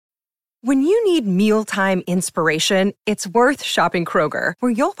When you need mealtime inspiration, it's worth shopping Kroger,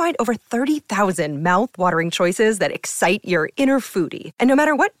 where you'll find over 30,000 mouth-watering choices that excite your inner foodie. And no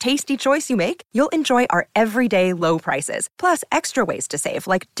matter what tasty choice you make, you'll enjoy our everyday low prices, plus extra ways to save,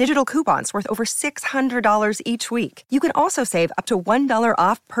 like digital coupons worth over $600 each week. You can also save up to $1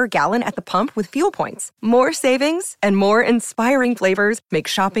 off per gallon at the pump with fuel points. More savings and more inspiring flavors make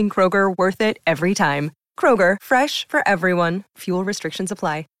shopping Kroger worth it every time. Kroger, fresh for everyone. Fuel restrictions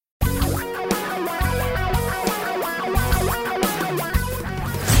apply.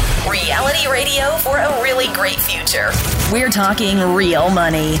 Reality radio for a really great future. We're talking real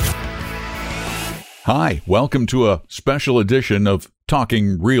money. Hi, welcome to a special edition of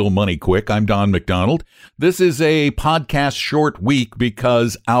Talking Real Money Quick. I'm Don McDonald. This is a podcast short week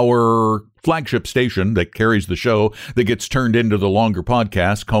because our flagship station that carries the show that gets turned into the longer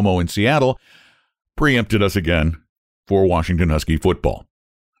podcast, Como in Seattle, preempted us again for Washington Husky football.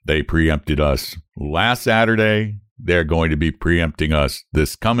 They preempted us last Saturday. They're going to be preempting us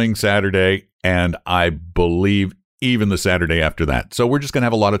this coming Saturday, and I believe even the Saturday after that. So we're just going to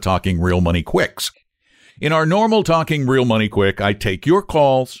have a lot of Talking Real Money Quicks. In our normal Talking Real Money Quick, I take your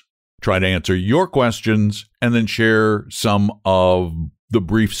calls, try to answer your questions, and then share some of the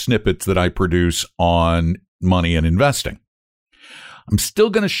brief snippets that I produce on money and investing. I'm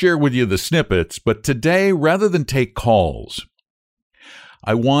still going to share with you the snippets, but today, rather than take calls,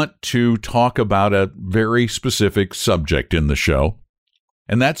 I want to talk about a very specific subject in the show,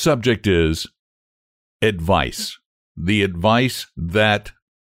 and that subject is advice. The advice that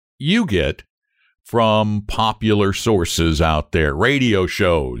you get from popular sources out there, radio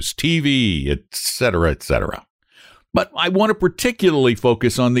shows, TV, etc., etc. But I want to particularly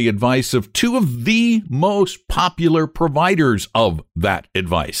focus on the advice of two of the most popular providers of that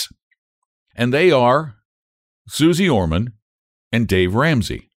advice, and they are Suze Orman and Dave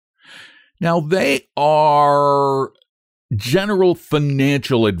Ramsey. Now, they are general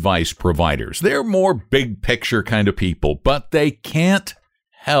financial advice providers. They're more big picture kind of people, but they can't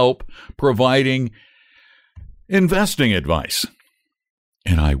help providing investing advice.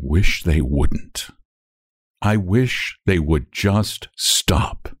 And I wish they wouldn't. I wish they would just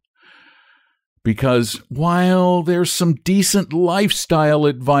stop. Because while there's some decent lifestyle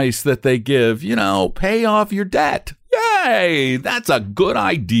advice that they give, pay off your debt. Yay, that's a good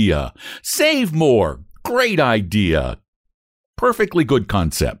idea. Save more. Great idea. Perfectly good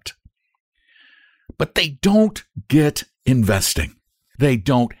concept. But they don't get investing. They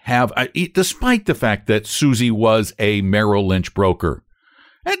don't have, despite the fact that Suze was a Merrill Lynch broker.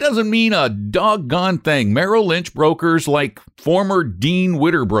 That doesn't mean a doggone thing. Merrill Lynch brokers, like former Dean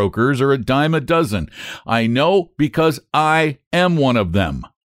Witter brokers, are a dime a dozen. I know because I am one of them.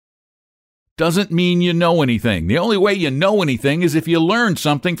 Doesn't mean you know anything. The only way you know anything is if you learn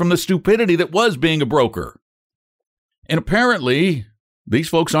something from the stupidity that was being a broker. And apparently, these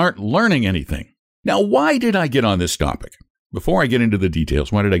folks aren't learning anything. Now, why did I get on this topic? Before I get into the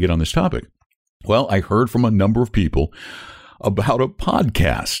details, why did I get on this topic? Well, I heard from a number of people about a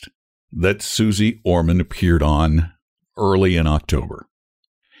podcast that Suze Orman appeared on early in October.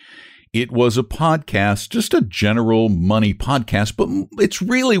 It was a podcast, just a general money podcast, but it's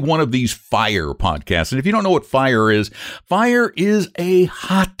really one of these FIRE podcasts. And if you don't know what FIRE is a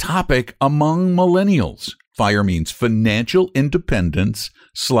hot topic among millennials. FIRE means financial independence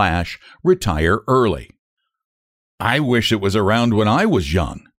 / retire early. I wish it was around when I was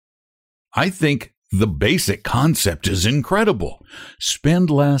young. I think the basic concept is incredible. Spend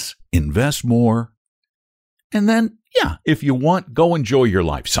less, invest more, and then, if you want, go enjoy your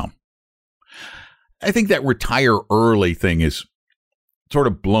life some. I think that retire early thing is sort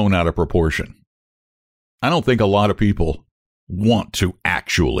of blown out of proportion. I don't think a lot of people want to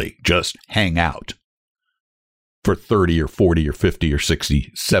actually just hang out for 30 or 40 or 50 or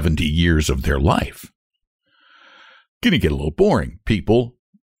 60, 70 years of their life. Going to get a little boring. People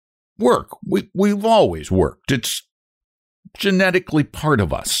work. We've always worked. It's genetically part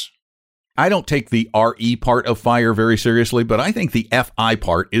of us. I don't take the RE part of FIRE very seriously, but I think the FI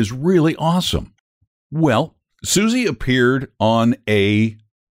part is really awesome. Well, Suze appeared on a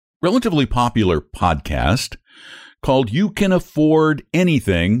relatively popular podcast called You Can Afford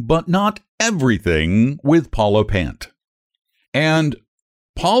Anything, But Not Everything with Paula Pant. And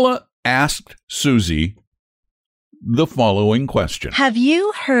Paula asked Suze the following question. Have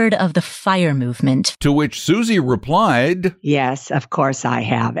you heard of the FIRE movement? To which Suze replied, Yes, of course I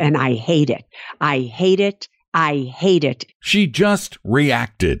have, and I hate it. I hate it. I hate it. She just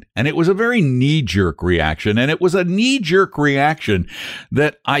reacted, and it was a very knee-jerk reaction, and it was a knee-jerk reaction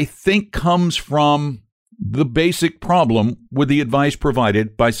that I think comes from the basic problem with the advice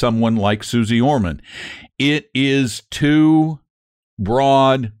provided by someone like Suze Orman. It is too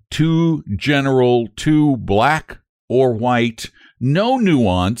broad, too general, too black or white, no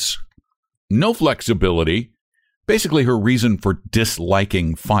nuance, no flexibility. Basically, her reason for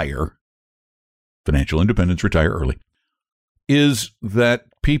disliking FIRE, financial independence, retire early, is that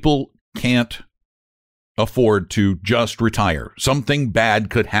people can't afford to just retire. Something bad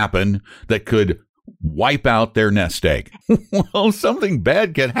could happen that could wipe out their nest egg. Well, something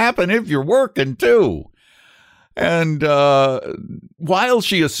bad can happen if you're working too. And while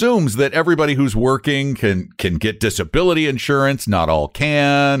she assumes that everybody who's working can get disability insurance, not all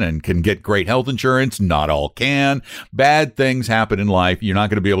can, and can get great health insurance, not all can. Bad things happen in life. You're not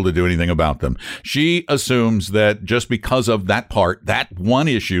going to be able to do anything about them. She assumes that just because of that part, that one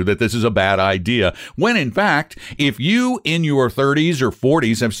issue, that this is a bad idea. When in fact, if you in your 30s or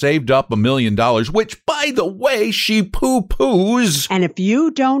 40s have saved up $1 million, which by the way, she poo-poos. And if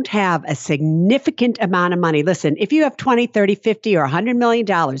you don't have a significant amount of money, listen, if you have 20, 30, 50, or $100 million,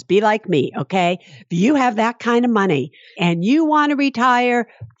 be like me, okay? If you have that kind of money and you want to retire,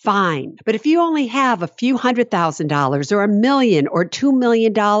 fine. But if you only have a few $100,000 or $1 million or $2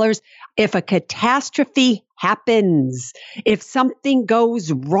 million, if a catastrophe happens, if something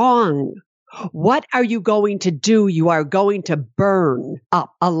goes wrong, what are you going to do? You are going to burn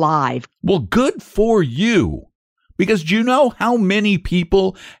up alive. Well, good for you. Because do you know how many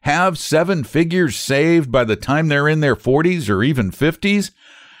people have 7 figures saved by the time they're in their 40s or even 50s?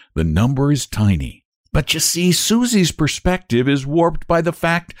 The number is tiny. But you see, Susie's perspective is warped by the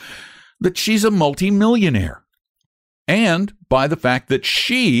fact that she's a multimillionaire and by the fact that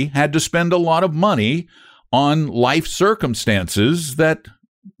she had to spend a lot of money on life circumstances that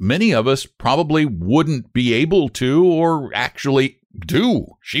many of us probably wouldn't be able to or actually do.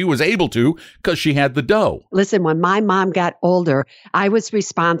 She was able to because she had the dough. Listen, when my mom got older, I was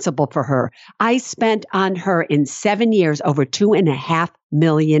responsible for her. I spent on her in 7 years over $2.5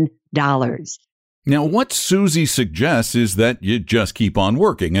 million. Now, what Susie suggests is that you just keep on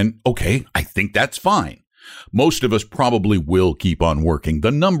working. And okay, I think that's fine. Most of us probably will keep on working.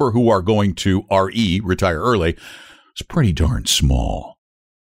 The number who are going to retire early, is pretty darn small.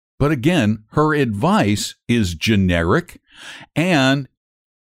 But again, her advice is generic and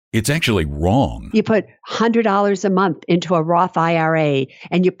it's actually wrong. You put $100 a month into a Roth IRA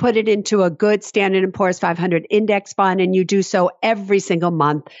and you put it into a good Standard & Poor's 500 index fund and you do so every single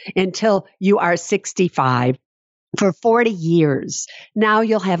month until you are 65 for 40 years. Now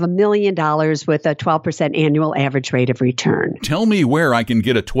you'll have $1 million with a 12% annual average rate of return. Tell me where I can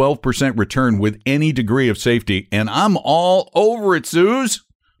get a 12% return with any degree of safety and I'm all over it, Suze.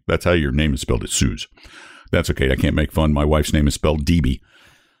 That's how your name is spelled. It's Suze. That's okay. I can't make fun. My wife's name is spelled DB.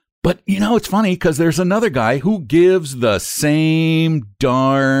 But, you know, it's funny because there's another guy who gives the same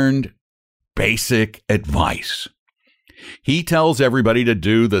darned basic advice. He tells everybody to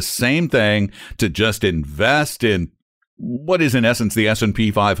do the same thing, to just invest in what is in essence the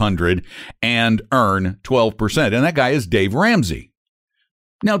S&P 500 and earn 12%. And that guy is Dave Ramsey.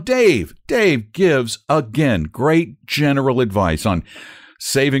 Now, Dave gives, again, great general advice on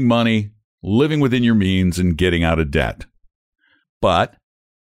saving money, living within your means, and getting out of debt. But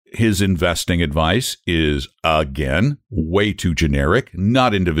his investing advice is, again, way too generic,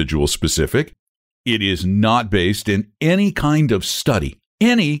 not individual specific. It is not based in any kind of study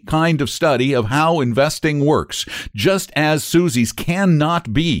of how investing works, just as Susie's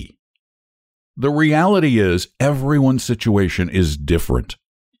cannot be. The reality is everyone's situation is different.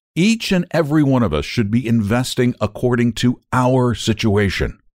 Each and every one of us should be investing according to our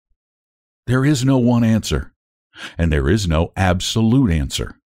situation. There is no one answer, and there is no absolute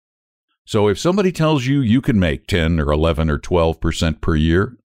answer. So if somebody tells you you can make 10 or 11 or 12% per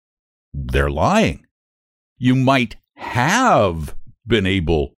year, they're lying. You might have been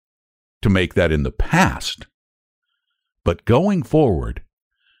able to make that in the past, but going forward,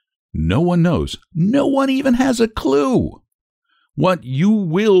 no one knows. No one even has a clue what you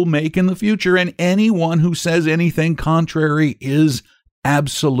will make in the future, and anyone who says anything contrary is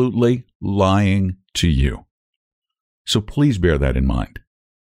absolutely lying to you. So please bear that in mind.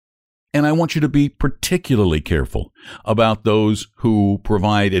 And I want you to be particularly careful about those who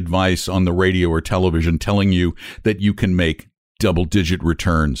provide advice on the radio or television telling you that you can make double-digit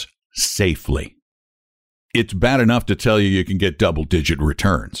returns safely. It's bad enough to tell you can get double-digit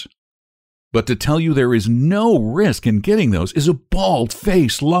returns. But to tell you there is no risk in getting those is a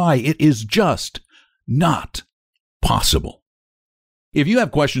bald-faced lie. It is just not possible. If you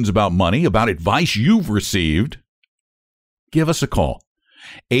have questions about money, about advice you've received, give us a call.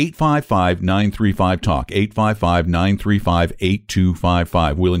 855-935-TALK,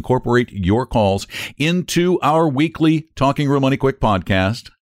 855-935-8255. We'll incorporate your calls into our weekly Talking Real Money Quick podcast.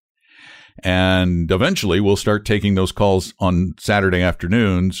 And eventually we'll start taking those calls on Saturday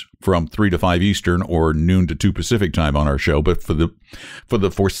afternoons from 3 to 5 Eastern or noon to 2 Pacific time on our show. But for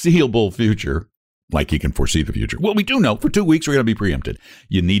the foreseeable future, like you can foresee the future, well, we do know for 2 weeks we're going to be preempted.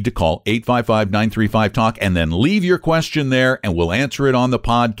 You need to call 855-935-TALK and then leave your question there and we'll answer it on the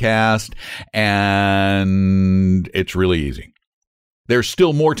podcast. And it's really easy. There's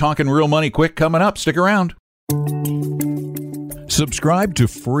still more Talking Real Money Quick coming up. Stick around. Subscribe to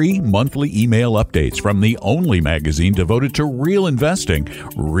free monthly email updates from the only magazine devoted to real investing,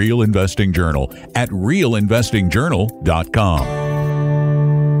 Real Investing Journal, at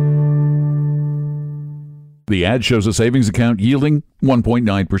realinvestingjournal.com. The ad shows a savings account yielding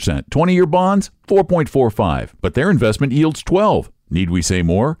 1.9%, 20-year bonds 4.45, but their investment yields 12. Need we say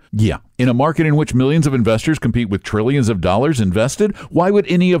more? Yeah. In a market in which millions of investors compete with trillions of dollars invested, why would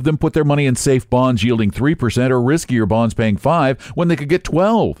any of them put their money in safe bonds yielding 3% or riskier bonds paying 5% when they could get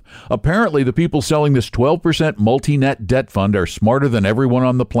 12%? Apparently, the people selling this 12% multi-net debt fund are smarter than everyone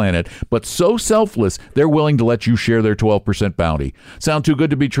on the planet, but so selfless, they're willing to let you share their 12% bounty. Sound too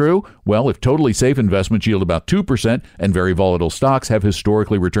good to be true? Well, if totally safe investments yield about 2% and very volatile stocks have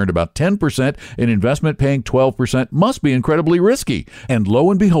historically returned about 10%, an investment paying 12% must be incredibly risky. And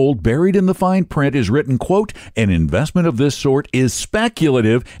lo and behold, buried in the fine print is written, quote, an investment of this sort is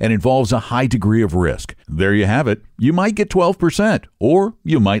speculative and involves a high degree of risk. There you have it. You might get 12%, or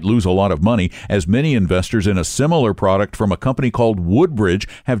you might lose a lot of money, as many investors in a similar product from a company called Woodbridge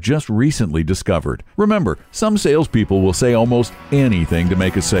have just recently discovered. Remember, some salespeople will say almost anything to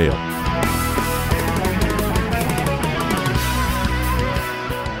make a sale.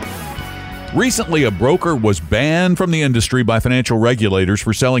 Recently, a broker was banned from the industry by financial regulators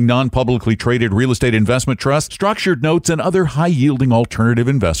for selling non-publicly traded real estate investment trusts, structured notes, and other high-yielding alternative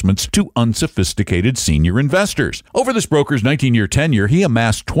investments to unsophisticated senior investors. Over this broker's 19-year tenure, he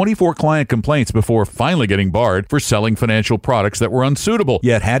amassed 24 client complaints before finally getting barred for selling financial products that were unsuitable.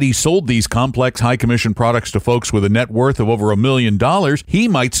 Yet, had he sold these complex high-commission products to folks with a net worth of over $1 million, he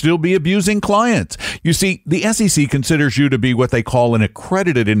might still be abusing clients. You see, the SEC considers you to be what they call an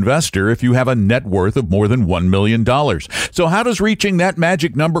accredited investor if you have a net worth of more than $1 million. So how does reaching that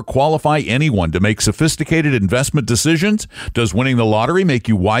magic number qualify anyone to make sophisticated investment decisions? Does winning the lottery make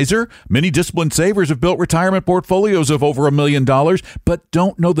you wiser? Many disciplined savers have built retirement portfolios of over $1 million, but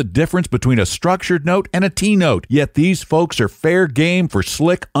don't know the difference between a structured note and a T-note. Yet these folks are fair game for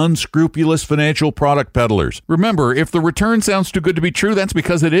slick, unscrupulous financial product peddlers. Remember, if the return sounds too good to be true, that's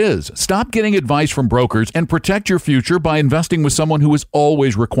because it is. Stop getting advice from brokers and protect your future by investing with someone who is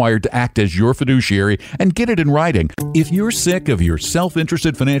always required to act as your fiduciary, and get it in writing. If you're sick of your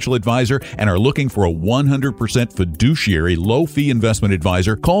self-interested financial advisor and are looking for a 100% fiduciary low-fee investment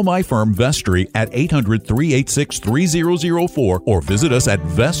advisor, call my firm Vestory at 800-386-3004 or visit us at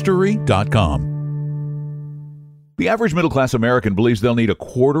vestory.com. The average middle-class American believes they'll need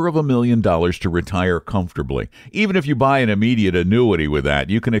 $250,000 to retire comfortably. Even if you buy an immediate annuity with that,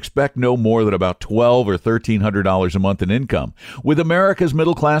 you can expect no more than about $1,200 or $1,300 a month in income. With America's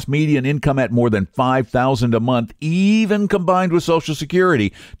middle-class median income at more than $5,000 a month, even combined with Social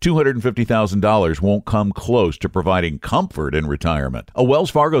Security, $250,000 won't come close to providing comfort in retirement. A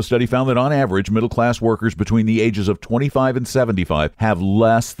Wells Fargo study found that on average, middle-class workers between the ages of 25 and 75 have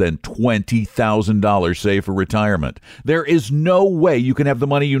less than $20,000 saved for retirement. There is no way you can have the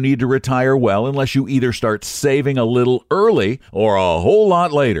money you need to retire well unless you either start saving a little early or a whole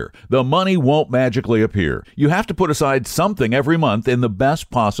lot later. The money won't magically appear. You have to put aside something every month in the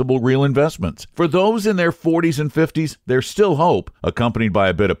best possible real investments. For those in their 40s and 50s, there's still hope, accompanied by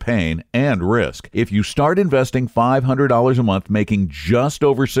a bit of pain and risk. If you start investing $500 a month, making just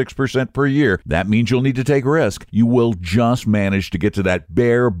over 6% per year, that means you'll need to take risk. You will just manage to get to that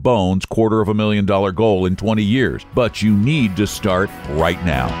bare bones $250,000 goal in 20 years. But you need to start right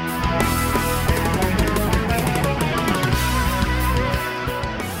now.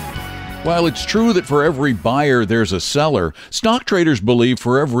 While it's true that for every buyer there's a seller, stock traders believe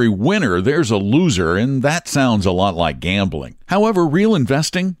for every winner there's a loser, and that sounds a lot like gambling. However, real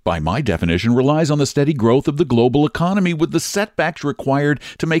investing, by my definition, relies on the steady growth of the global economy with the setbacks required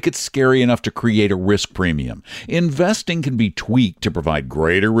to make it scary enough to create a risk premium. Investing can be tweaked to provide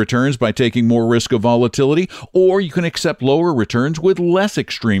greater returns by taking more risk of volatility, or you can accept lower returns with less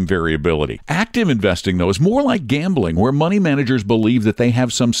extreme variability. Active investing, though, is more like gambling, where money managers believe that they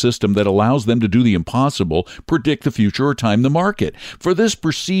have some system that allows them to do the impossible, predict the future, or time the market. For this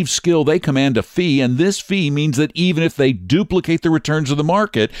perceived skill, they command a fee, and this fee means that even if they duplicate duplicate the returns of the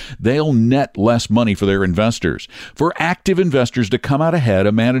market, they'll net less money for their investors. For active investors to come out ahead,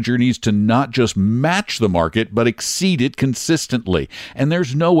 a manager needs to not just match the market, but exceed it consistently. And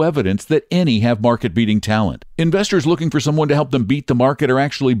there's no evidence that any have market-beating talent. Investors looking for someone to help them beat the market are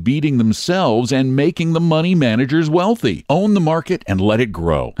actually beating themselves and making the money managers wealthy. Own the market and let it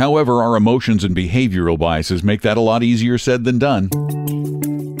grow. However, our emotions and behavioral biases make that a lot easier said than done.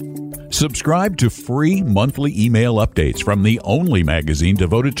 Subscribe to free monthly email updates from the only magazine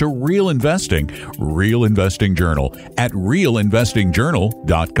devoted to real investing, Real Investing Journal, at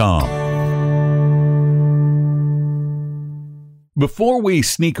realinvestingjournal.com. Before we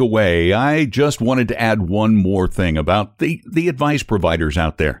sneak away, I just wanted to add one more thing about the advice providers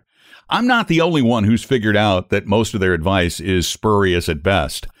out there. I'm not the only one who's figured out that most of their advice is spurious at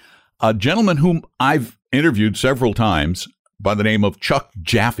best. A gentleman whom I've interviewed several times by the name of Chuck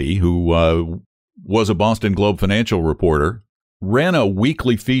Jaffe, who was a Boston Globe financial reporter, ran a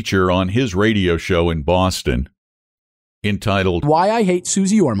weekly feature on his radio show in Boston entitled Why I Hate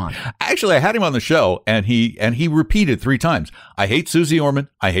Susie Orman. Actually, I had him on the show, and he repeated 3 times, I hate Susie Orman,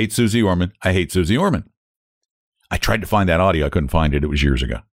 I hate Susie Orman, I hate Susie Orman. I tried to find that audio. I couldn't find it. It was years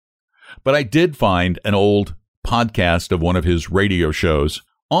ago. But I did find an old podcast of one of his radio shows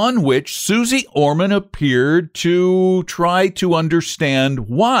on which Susie Orman appeared to try to understand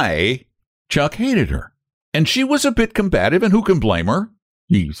why Chuck hated her. And she was a bit combative, and who can blame her?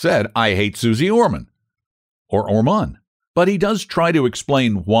 He said, I hate Susie Orman, or Orman. But he does try to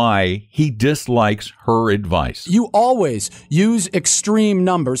explain why he dislikes her advice. You always use extreme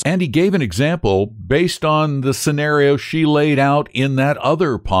numbers. And he gave an example based on the scenario she laid out in that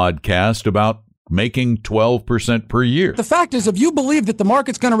other podcast about making 12% per year. The fact is, if you believe that the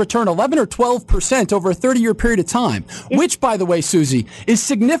market's going to return 11 or 12% over a 30-year period of time, which, by the way, Susie, is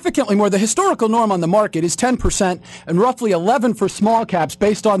significantly more, the historical norm on the market is 10% and roughly 11 for small caps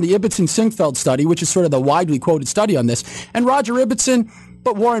based on the Ibbotson-Sinkfeld study, which is sort of the widely quoted study on this. And Roger Ibbotson,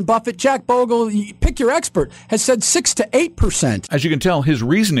 but Warren Buffett, Jack Bogle, pick your expert, has said 6 to 8%. As you can tell, his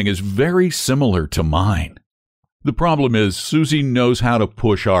reasoning is very similar to mine. The problem is Susie knows how to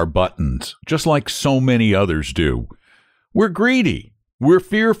push our buttons, just like so many others do. We're greedy, we're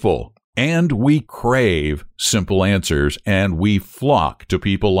fearful, and we crave simple answers, and we flock to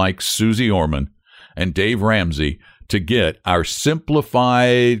people like Susie Orman and Dave Ramsey to get our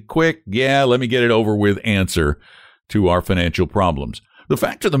simplified, quick, let me get it over with answer to our financial problems. The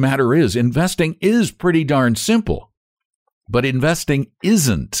fact of the matter is, investing is pretty darn simple, but investing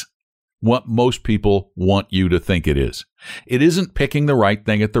isn't what most people want you to think it is. It isn't picking the right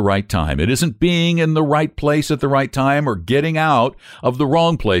thing at the right time. It isn't being in the right place at the right time or getting out of the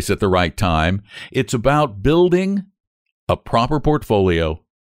wrong place at the right time. It's about building a proper portfolio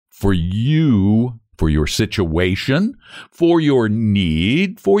for you, for your situation, for your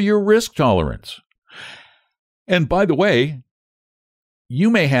need, for your risk tolerance. And by the way, you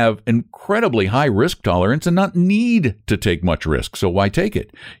may have incredibly high risk tolerance and not need to take much risk, so why take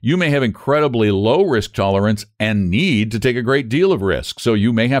it? You may have incredibly low risk tolerance and need to take a great deal of risk, so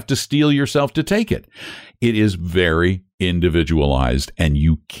you may have to steel yourself to take it. It is very individualized, and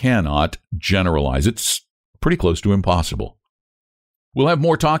you cannot generalize. It's pretty close to impossible. We'll have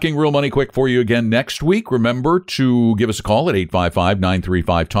more Talking Real Money Quick for you again next week. Remember to give us a call at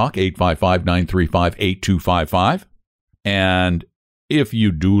 855-935-TALK, 855-935-8255. And if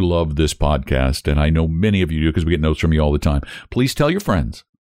you do love this podcast, and I know many of you do because we get notes from you all the time, please tell your friends.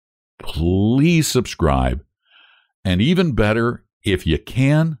 Please subscribe. And even better, if you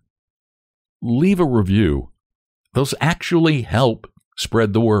can, leave a review. Those actually help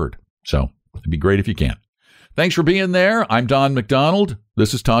spread the word. So it'd be great if you can. Thanks for being there. I'm Don McDonald.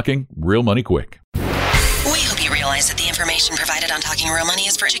 This is Talking Real Money Quick. We hope you realize that the information provided on Talking Real Money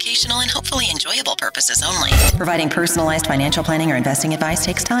is for educational and hopefully enjoyable purposes only. Providing personalized financial planning or investing advice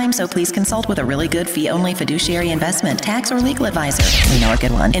takes time, so please consult with a really good fee-only fiduciary investment, tax, or legal advisor. We know a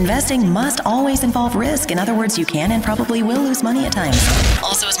good one. Investing must always involve risk. In other words, you can and probably will lose money at times.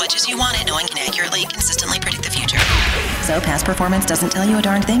 Also, as much as you want it, no one can accurately, consistently predict the future. So past performance doesn't tell you a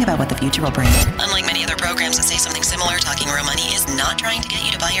darn thing about what the future will bring. Unlike many other programs that say something similar, Talking Real Money is not trying to get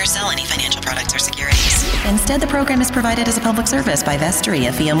you to buy or sell any financial products or securities. Instead, the program is provided as a public service by Vestry,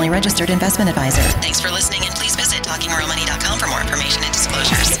 a fee-only registered investment advisor. Thanks for listening, and please visit TalkingRealMoney.com for more information and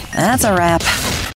disclosures. That's a wrap.